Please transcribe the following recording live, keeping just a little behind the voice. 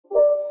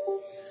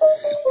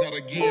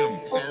start again.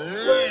 It's a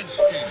rich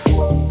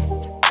thing.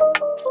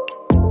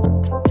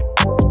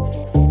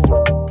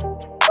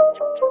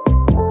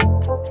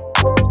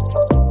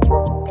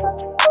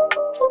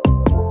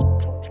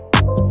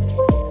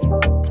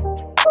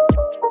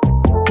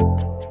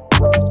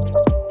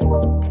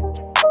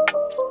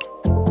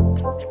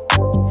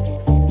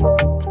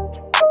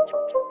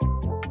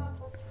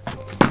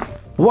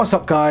 What's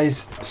up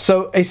guys?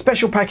 So a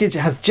special package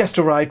has just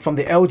arrived from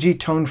the LG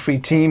Tone Free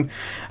team.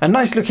 A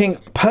nice looking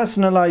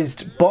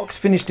personalized box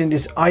finished in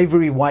this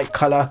ivory white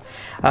color,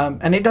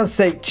 and it does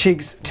say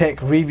Chigz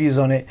Tech reviews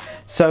on it.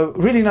 So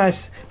really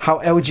nice how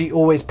LG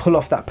always pull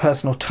off that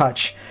personal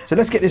touch. So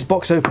let's get this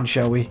box open,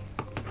 shall we?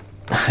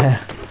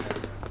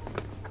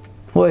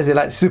 What is it,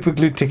 like super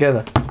glued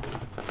together?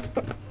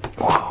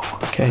 Whoa,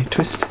 okay,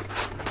 twist.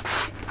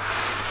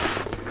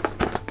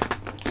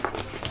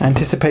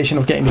 Anticipation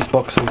of getting this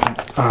box open.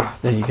 Ah,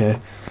 there you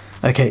go.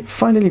 Okay,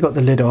 finally got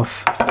the lid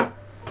off.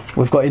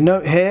 We've got a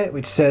note here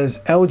which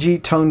says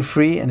LG Tone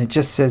Free, and it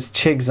just says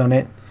Chigz on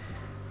it.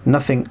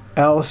 Nothing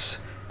else.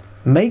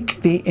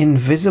 Make the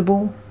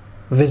invisible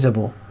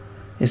visible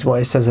is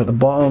what it says at the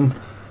bottom.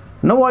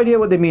 No idea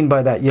what they mean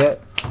by that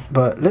yet,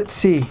 but let's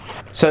see.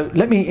 So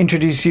let me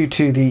introduce you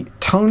to the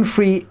Tone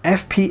Free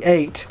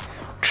FP8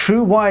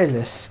 true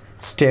wireless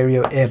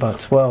stereo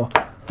earbuds. Well,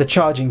 the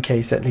charging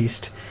case at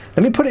least.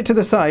 Let me put it to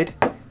the side,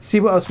 see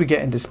what else we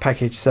get in this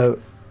package. So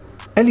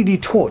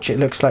LED torch it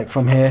looks like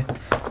from here.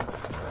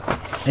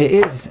 It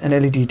is an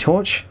LED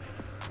torch.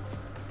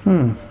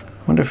 Wonder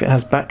if it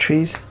has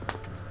batteries.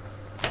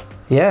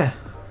 Yeah,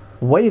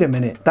 wait a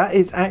minute, that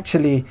is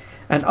actually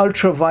an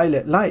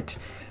ultraviolet light.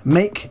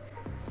 Make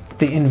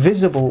the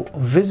invisible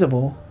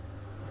visible.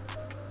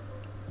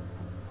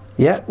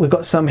 Yeah, we've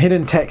got some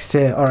hidden text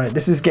here. All right,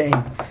 this is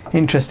getting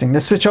interesting.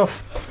 Let's switch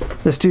off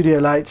the studio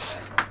lights.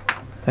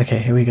 Okay,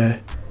 here we go.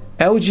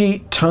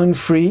 LG Tone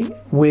Free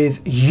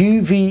with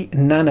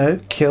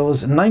UVnano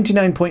kills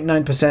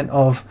 99.9%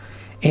 of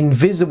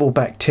invisible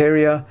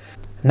bacteria.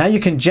 Now you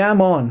can jam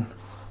on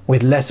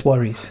with less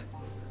worries.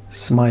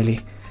 Smiley.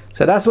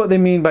 So that's what they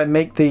mean by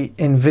make the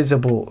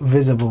invisible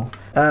visible.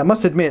 I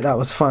must admit that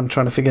was fun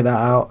trying to figure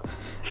that out.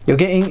 You're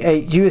getting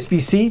a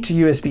USB-C to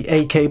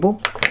USB-A cable,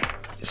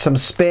 some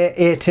spare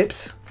ear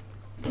tips,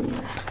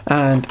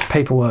 and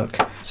paperwork.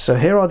 So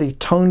here are the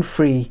Tone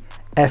Free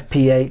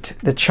FP8,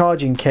 the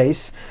charging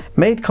case,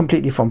 made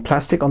completely from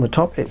plastic. On the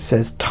top it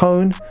says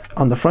Tone,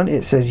 on the front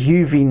it says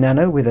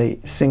UVnano with a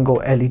single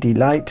LED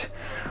light.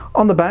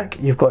 On the back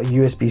you've got a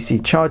USB-C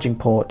charging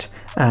port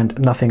and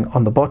nothing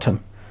on the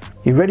bottom.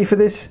 You ready for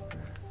this?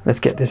 Let's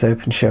get this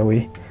open, shall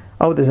we?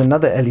 Oh, there's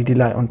another LED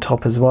light on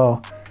top as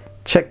well.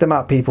 Check them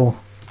out, people.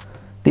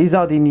 These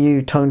are the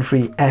new Tone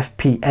Free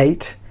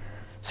FP8.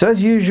 So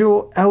as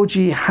usual,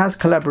 LG has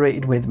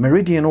collaborated with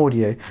Meridian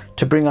Audio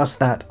to bring us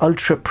that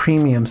ultra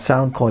premium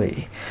sound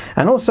quality.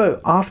 And also,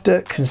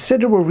 after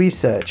considerable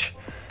research,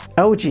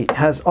 LG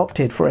has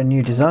opted for a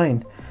new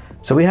design.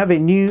 So we have a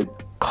new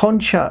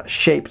concha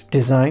shaped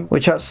design,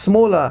 which are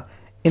smaller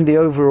in the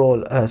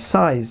overall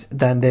size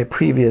than their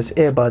previous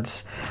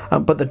earbuds.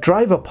 But the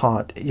driver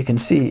part, you can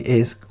see,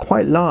 is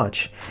quite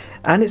large,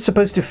 and it's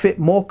supposed to fit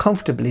more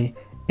comfortably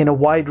in a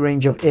wide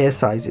range of ear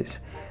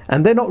sizes.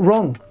 And they're not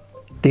wrong.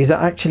 These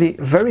are actually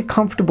very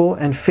comfortable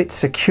and fit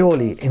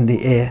securely in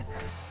the ear.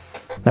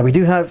 Now we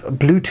do have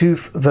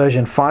Bluetooth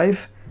version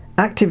 5,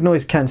 active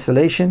noise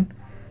cancellation,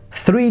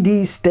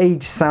 3D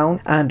stage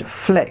sound, and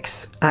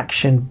flex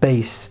action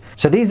bass.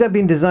 So these have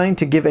been designed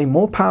to give a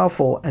more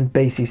powerful and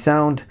bassy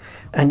sound,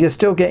 and you're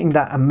still getting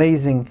that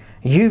amazing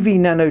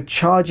UVnano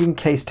Charging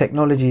Case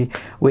technology,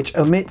 which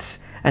emits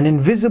an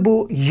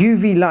invisible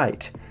UV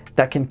light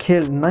that can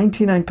kill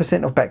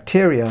 99% of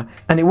bacteria,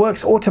 and it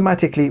works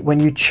automatically when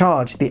you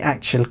charge the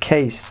actual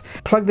case.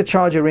 Plug the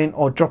charger in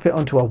or drop it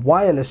onto a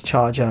wireless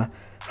charger.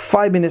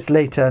 5 minutes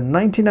later,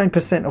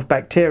 99% of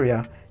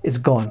bacteria is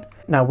gone.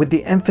 Now, with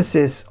the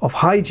emphasis of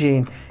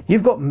hygiene,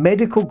 you've got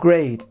medical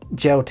grade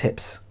gel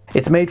tips.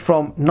 It's made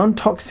from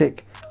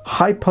non-toxic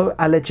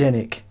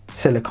hypoallergenic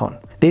silicone.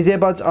 These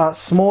earbuds are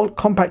small,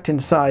 compact in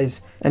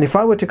size, and if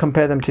I were to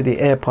compare them to the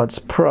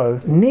AirPods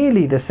Pro,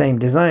 nearly the same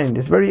design.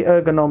 It's very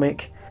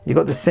ergonomic. You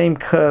got the same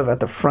curve at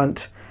the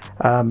front,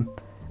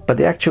 but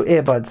the actual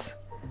earbuds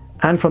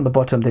and from the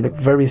bottom, they look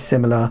very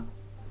similar.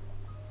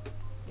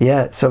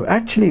 Yeah, so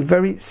actually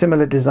very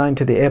similar design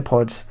to the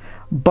AirPods,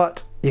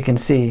 but you can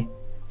see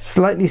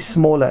slightly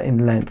smaller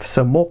in length,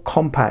 so more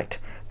compact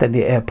than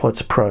the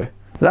AirPods Pro.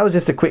 That was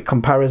just a quick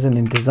comparison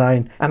in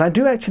design, and I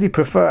do actually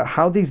prefer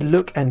how these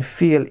look and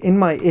feel in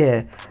my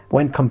ear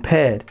when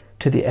compared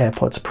to the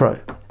AirPods Pro.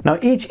 Now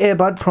each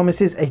earbud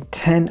promises a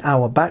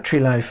 10-hour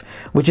battery life,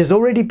 which is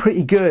already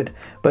pretty good,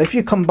 but if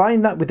you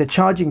combine that with the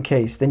charging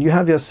case, then you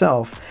have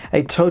yourself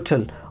a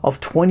total of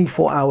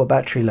 24-hour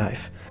battery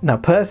life. Now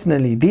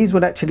personally, these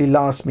would actually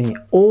last me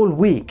all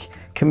week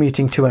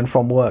commuting to and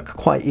from work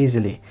quite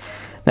easily.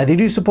 Now they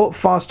do support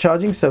fast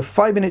charging, so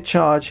 5-minute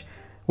charge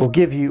will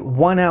give you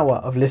 1 hour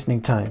of listening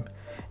time.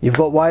 You've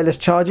got wireless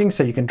charging,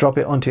 so you can drop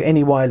it onto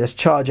any wireless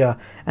charger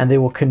and they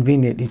will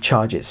conveniently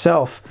charge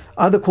itself.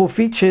 Other cool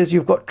features,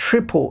 you've got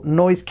triple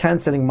noise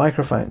cancelling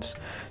microphones,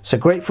 so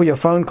great for your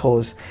phone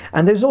calls.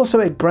 And there's also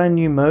a brand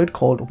new mode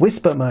called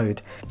whisper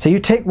mode. So you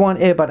take one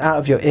earbud out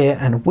of your ear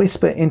and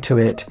whisper into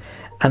it,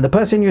 and the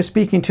person you're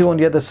speaking to on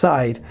the other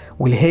side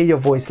will hear your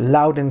voice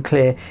loud and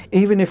clear,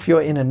 even if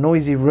you're in a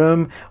noisy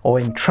room or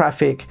in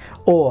traffic,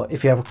 or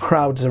if you have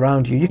crowds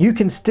around you. You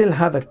can still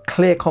have a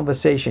clear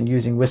conversation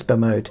using whisper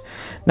mode.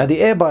 Now the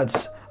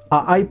earbuds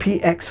are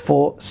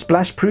IPX4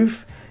 splash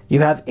proof.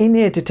 You have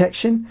in-ear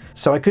detection,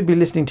 so I could be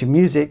listening to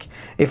music.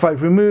 If I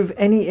remove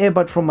any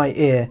earbud from my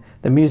ear,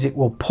 the music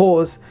will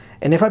pause,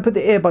 and if I put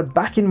the earbud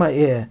back in my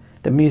ear,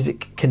 the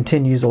music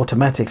continues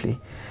automatically.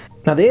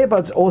 Now the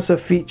earbuds also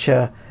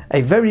feature a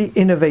very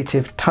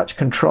innovative touch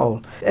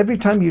control. Every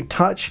time you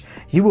touch,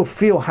 you will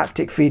feel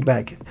haptic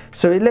feedback.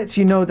 So it lets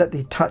you know that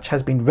the touch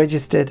has been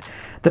registered.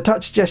 The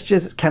touch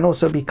gestures can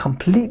also be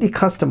completely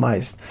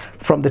customized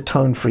from the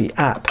Tone Free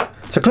app.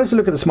 So closer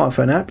look at the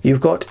smartphone app. You've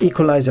got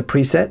equalizer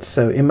presets,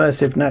 so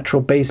immersive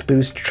natural bass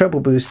boost, treble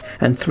boost,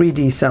 and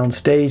 3D sound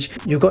stage.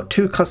 You've got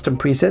 2 custom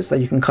presets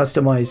that you can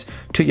customize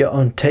to your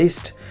own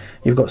taste.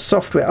 You've got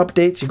software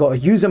updates. You've got a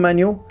user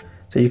manual,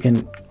 so you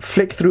can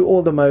flick through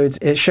all the modes.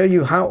 It shows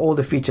you how all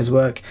the features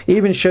work. It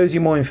even shows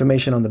you more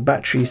information on the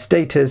battery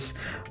status.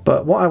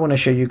 But what I want to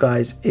show you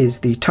guys is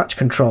the touch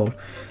control.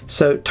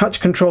 So touch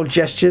control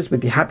gestures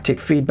with the haptic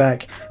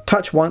feedback.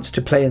 Touch once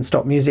to play and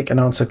stop music and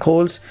answer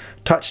calls.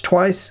 Touch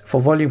twice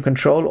for volume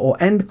control or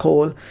end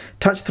call.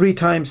 Touch 3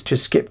 times to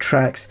skip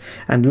tracks,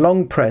 and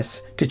long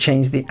press to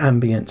change the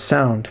ambient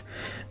sound.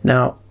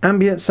 Now,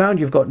 ambient sound,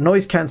 you've got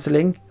noise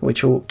cancelling,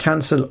 which will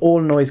cancel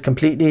all noise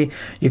completely.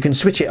 You can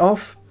switch it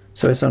off,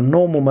 so it's on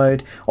normal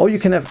mode, or you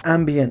can have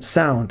ambient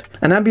sound.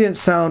 And ambient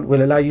sound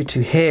will allow you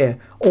to hear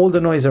all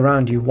the noise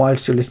around you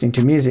whilst you're listening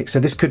to music. So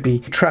this could be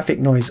traffic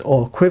noise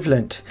or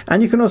equivalent.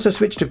 And you can also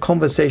switch to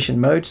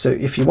conversation mode. So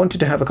if you wanted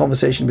to have a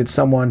conversation with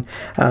someone,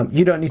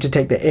 you don't need to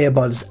take the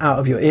earbuds out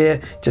of your ear.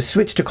 Just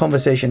switch to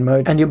conversation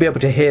mode and you'll be able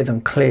to hear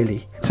them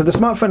clearly. So the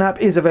smartphone app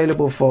is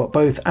available for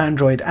both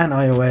Android and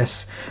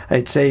iOS.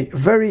 It's a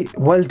very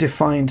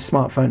well-defined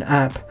smartphone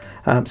app.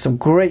 Some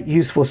great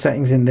useful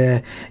settings in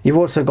there. You've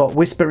also got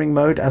whispering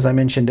mode, as I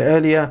mentioned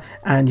earlier,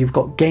 and you've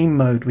got game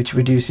mode, which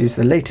reduces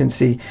the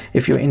latency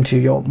if you're into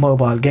your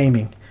mobile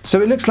gaming.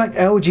 So it looks like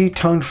LG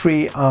Tone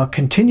Free are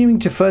continuing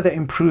to further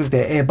improve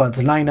their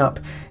earbuds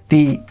lineup.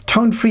 The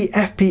Tone Free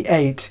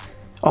FP8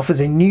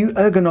 offers a new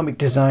ergonomic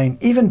design,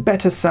 even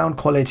better sound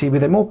quality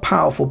with a more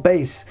powerful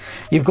bass.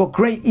 You've got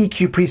great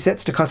EQ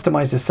presets to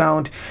customize the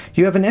sound.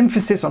 You have an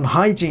emphasis on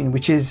hygiene,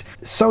 which is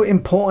so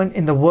important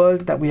in the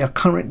world that we are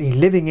currently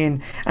living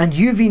in. And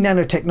UV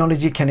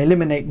nanotechnology can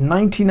eliminate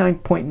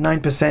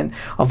 99.9%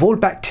 of all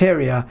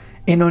bacteria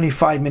in only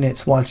 5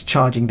 minutes whilst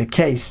charging the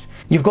case.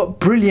 You've got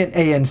brilliant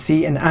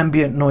ANC and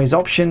ambient noise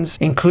options,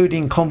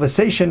 including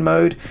conversation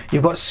mode.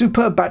 You've got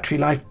superb battery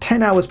life,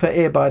 10 hours per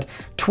earbud,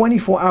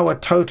 24-hour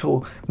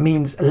total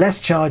means less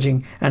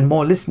charging and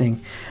more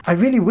listening. I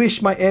really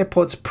wish my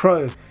AirPods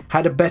Pro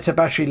had a better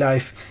battery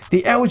life.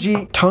 The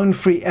LG Tone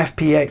Free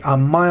FP8 are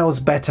miles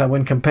better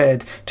when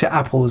compared to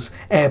Apple's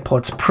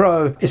AirPods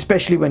Pro,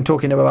 especially when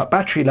talking about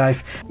battery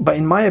life. But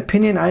in my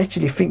opinion, I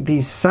actually think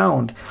these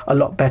sound a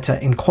lot better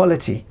in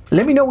quality.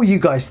 Let me know what you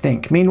guys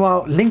think.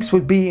 Meanwhile, links will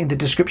be in the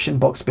description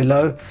box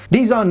below.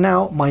 These are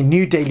now my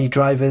new daily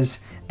drivers.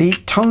 The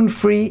Tone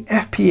Free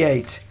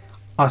FP8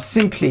 are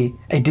simply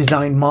a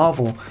design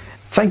marvel.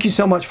 Thank you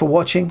so much for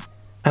watching,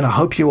 and I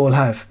hope you all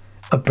have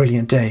a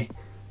brilliant day.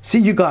 See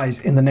you guys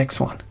in the next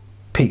one.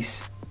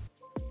 Peace.